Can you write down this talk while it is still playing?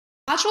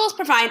Modules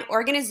provide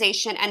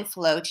organization and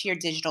flow to your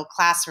digital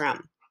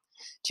classroom.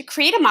 To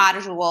create a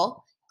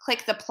module,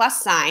 click the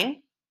plus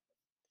sign,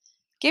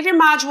 give your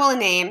module a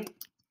name,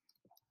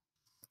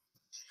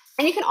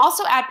 and you can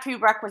also add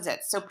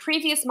prerequisites, so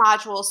previous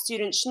modules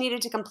students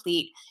needed to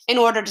complete in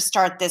order to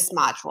start this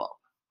module.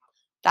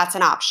 That's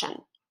an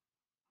option.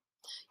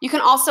 You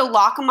can also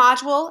lock a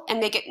module and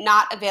make it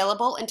not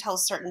available until a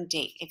certain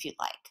date if you'd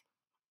like.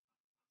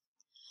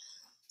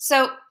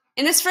 So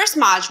in this first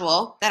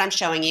module that I'm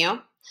showing you,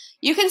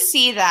 you can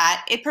see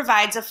that it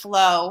provides a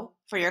flow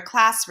for your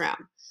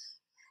classroom.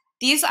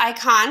 These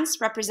icons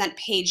represent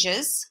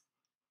pages.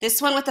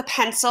 This one with a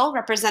pencil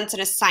represents an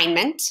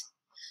assignment.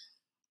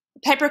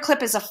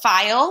 Paperclip is a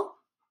file.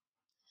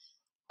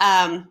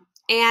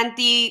 And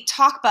the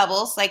talk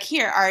bubbles, like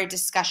here, are a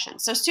discussion.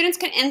 So students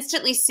can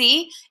instantly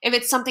see if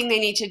it's something they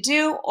need to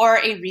do or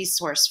a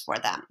resource for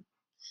them.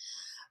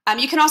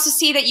 You can also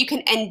see that you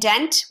can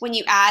indent when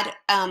you add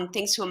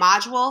things to a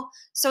module,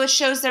 so it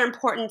shows their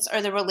importance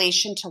or the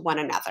relation to one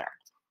another.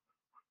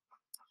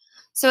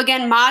 So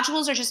again,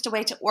 modules are just a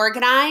way to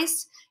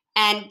organize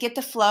and get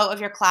the flow of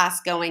your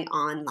class going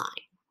online.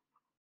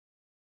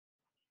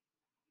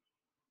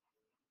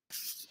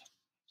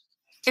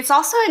 It's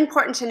also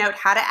important to note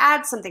how to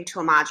add something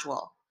to a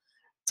module.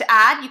 To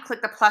add, you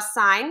click the plus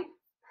sign,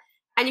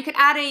 and you can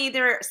add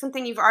either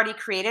something you've already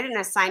created, an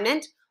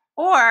assignment,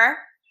 or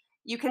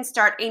you can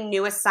start a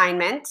new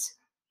assignment,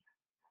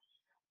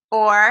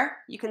 or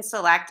you can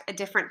select a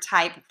different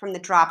type from the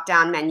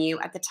drop-down menu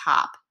at the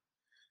top.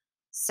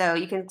 So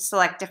you can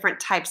select different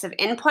types of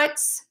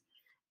inputs,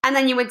 and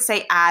then you would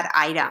say add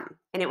item,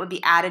 and it would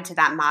be added to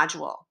that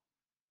module.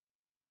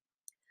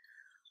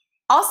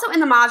 Also in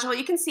the module,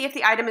 you can see if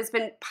the item has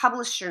been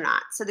published or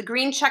not. So the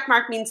green check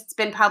mark means it's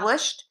been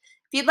published.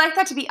 If you'd like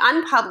that to be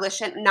unpublished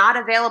and not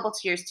available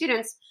to your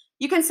students,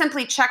 you can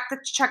simply check the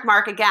check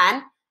mark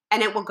again,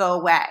 and it will go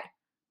away.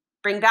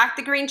 Bring back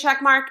the green check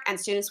mark, and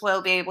students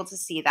will be able to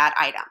see that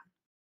item.